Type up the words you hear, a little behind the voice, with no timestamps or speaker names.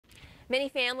Many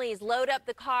families load up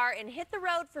the car and hit the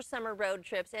road for summer road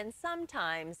trips, and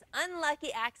sometimes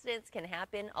unlucky accidents can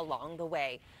happen along the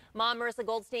way. Mom Marissa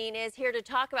Goldstein is here to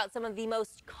talk about some of the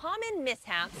most common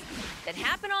mishaps that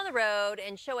happen on the road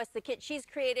and show us the kit she's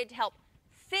created to help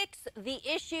fix the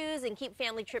issues and keep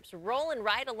family trips rolling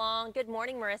right along. Good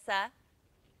morning, Marissa.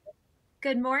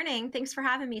 Good morning. Thanks for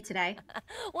having me today.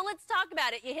 Well, let's talk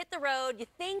about it. You hit the road, you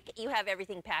think you have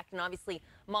everything packed, and obviously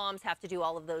moms have to do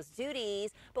all of those duties.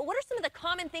 But what are some of the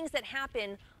common things that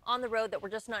happen on the road that we're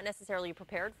just not necessarily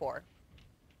prepared for?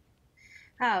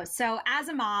 Oh, so as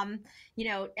a mom,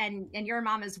 and you're a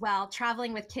mom as well,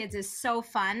 traveling with kids is so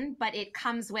fun, but it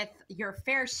comes with your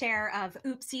fair share of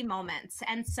oopsie moments.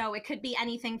 And so it could be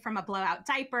anything from a blowout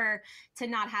diaper to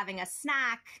not having a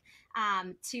snack,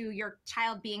 to your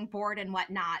child being bored and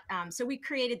whatnot. So we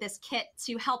created this kit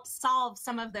to help solve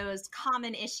some of those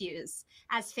common issues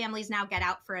as families now get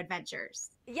out for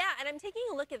adventures. Yeah, and I'm taking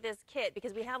a look at this kit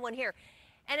because we have one here.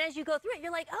 And as you go through it,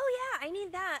 you're like, oh yeah, I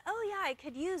need that. Oh yeah, I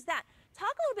could use that. Talk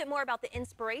a little bit more about the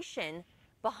inspiration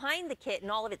behind the kit and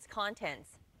all of its contents.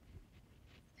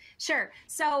 Sure.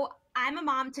 So I'm a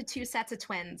mom to two sets of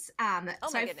twins. So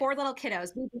I have four little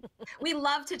kiddos. We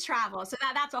love to travel. So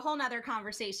that's a whole nother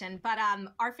conversation. But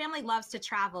our family loves to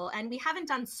travel, and we haven't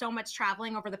done so much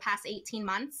traveling over the past 18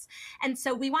 months. And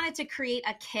so we wanted to create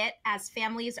a kit as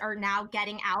families are now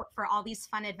getting out for all these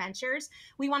fun adventures.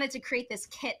 We wanted to create this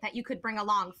kit that you could bring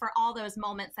along for all those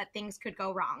moments that things could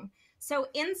go wrong. So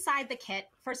inside the kit,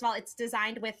 first of all, it's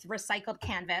designed with recycled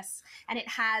canvas, and it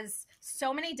has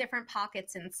so many different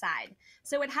pockets inside.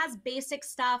 So it has basic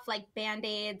stuff like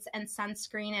Band-Aids and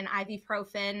sunscreen and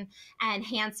ibuprofen and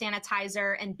hand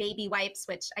sanitizer and baby wipes,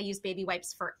 which I use baby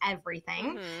wipes for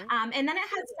everything. And then it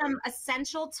has some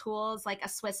essential tools like a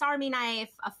Swiss Army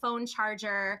knife, a phone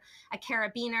charger, a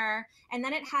carabiner, and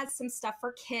then it has some stuff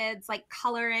for kids like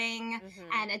coloring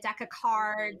and a deck of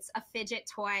cards, a fidget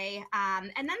toy,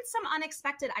 and then some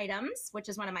unexpected items, which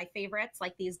is one of my favorites,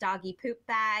 like these doggy poop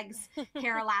bags,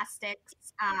 hair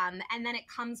elastics, and then it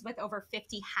comes with over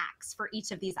 50 hacks for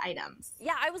each of these items.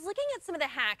 Yeah, I was looking at some of the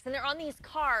hacks, and they're on these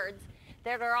cards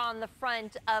that are on the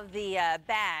front of the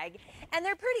bag, and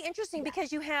they're pretty interesting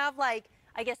because you have, like,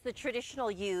 I guess the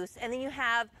traditional use, and then you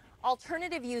have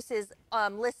alternative uses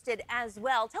listed as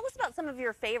well. Tell us about some of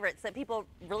your favorites that people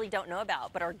really don't know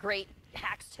about but are great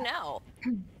hacks to know.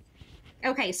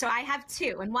 Okay, so I have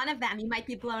two, and one of them you might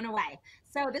be blown away.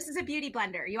 So this is a beauty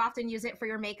blender. You often use it for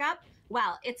your makeup.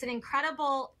 Well, it's an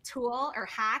incredible tool or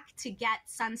hack to get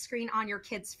sunscreen on your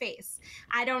kid's face.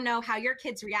 I don't know how your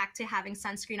kids react to having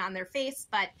sunscreen on their face,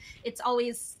 but it's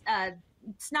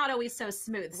not always so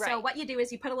smooth. Right. So what you do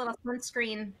is you put a little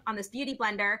sunscreen on this beauty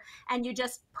blender and you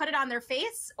just put it on their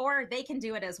face, or they can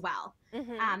do it as well.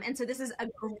 And so this is a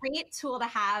great tool to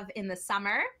have in the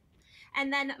summer.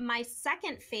 And then my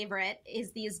second favorite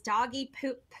is these doggy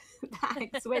poop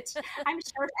bags, which I'm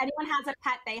sure if anyone has a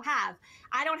pet, they have.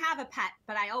 I don't have a pet,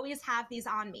 but I always have these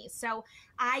on me. So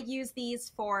I use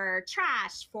these for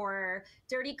trash, for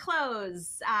dirty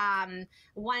clothes.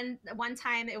 One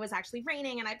time it was actually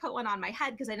raining and I put one on my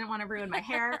head because I didn't want to ruin my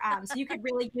hair. So you could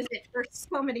really use it for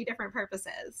so many different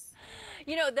purposes.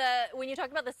 You know, when you talk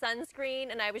about the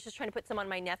sunscreen, and I was just trying to put some on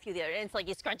my nephew the other day, and it's like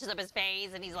he scrunches up his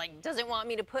face and he's like, doesn't want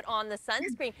me to put on the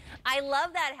sunscreen. I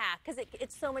love that hack because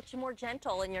it's so much more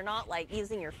gentle, and you're not like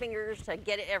using your fingers to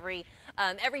get it every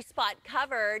spot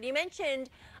covered. You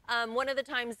mentioned one of the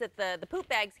times that the poop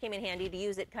bags came in handy to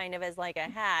use it kind of as like a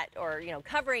hat, or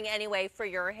covering anyway for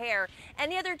your hair.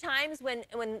 Any other times when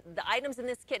the items in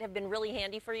this kit have been really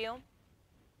handy for you?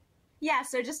 Yeah,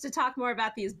 so just to talk more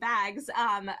about these bags,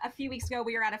 a few weeks ago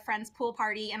we were at a friend's pool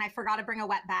party and I forgot to bring a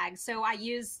wet bag. So I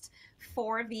used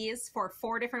 4 of these for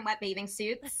 4 different wet bathing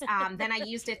suits. Then I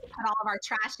used it to put all of our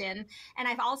trash in. And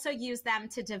I've also used them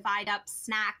to divide up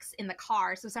snacks in the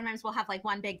car. So sometimes we'll have like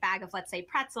one big bag of, let's say,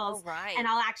 pretzels. Oh, right. And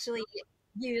I'll actually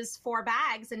use 4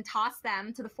 bags and toss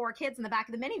them to the 4 kids in the back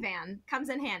of the minivan. Comes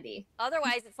in handy.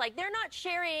 Otherwise, it's like, they're not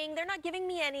sharing, they're not giving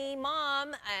me any,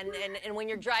 Mom. And when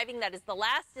you're driving, that is the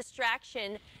last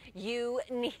distraction you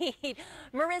need.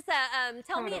 Marissa,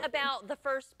 tell me about the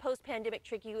first post-pandemic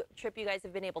trip you guys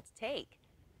have been able to take.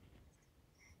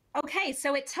 Okay,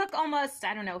 so it took almost,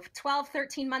 12,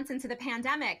 13 months into the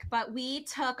pandemic, but we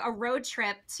took a road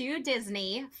trip to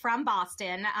Disney from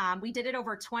Boston. We did it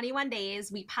over 21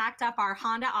 days. We packed up our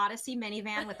Honda Odyssey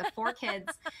minivan with the 4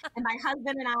 kids, and my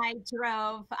husband and I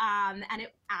drove, and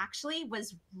it actually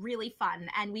was really fun,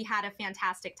 and we had a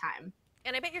fantastic time.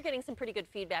 And I bet you're getting some pretty good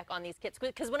feedback on these kits,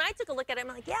 because when I took a look at it, I'm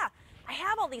like, yeah, I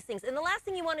have all these things. And the last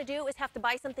thing you want to do is have to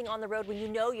buy something on the road when you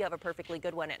know you have a perfectly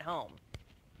good one at home.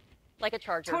 Like a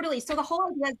charger. Totally. So the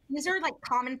whole idea is these are like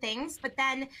common things, but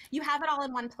then you have it all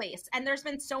in one place. And there's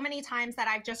been so many times that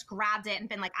I've just grabbed it and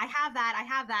been like, I have that, I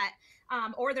have that.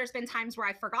 Or there's been times where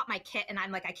I forgot my kit and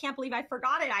I'm like, I can't believe I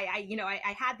forgot it.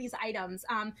 I had these items.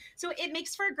 So it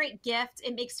makes for a great gift.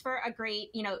 It makes for a great,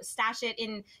 stash it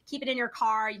in, keep it in your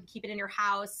car, you can keep it in your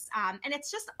house. And it's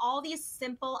just all these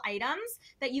simple items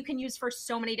that you can use for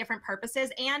so many different purposes.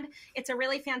 And it's a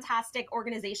really fantastic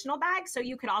organizational bag. So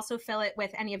you could also fill it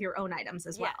with any of your own items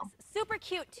as well. Yes, super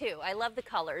cute too. I love the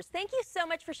colors. Thank you so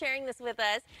much for sharing this with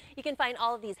us. You can find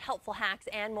all of these helpful hacks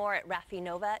and more at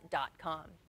raffinova.com.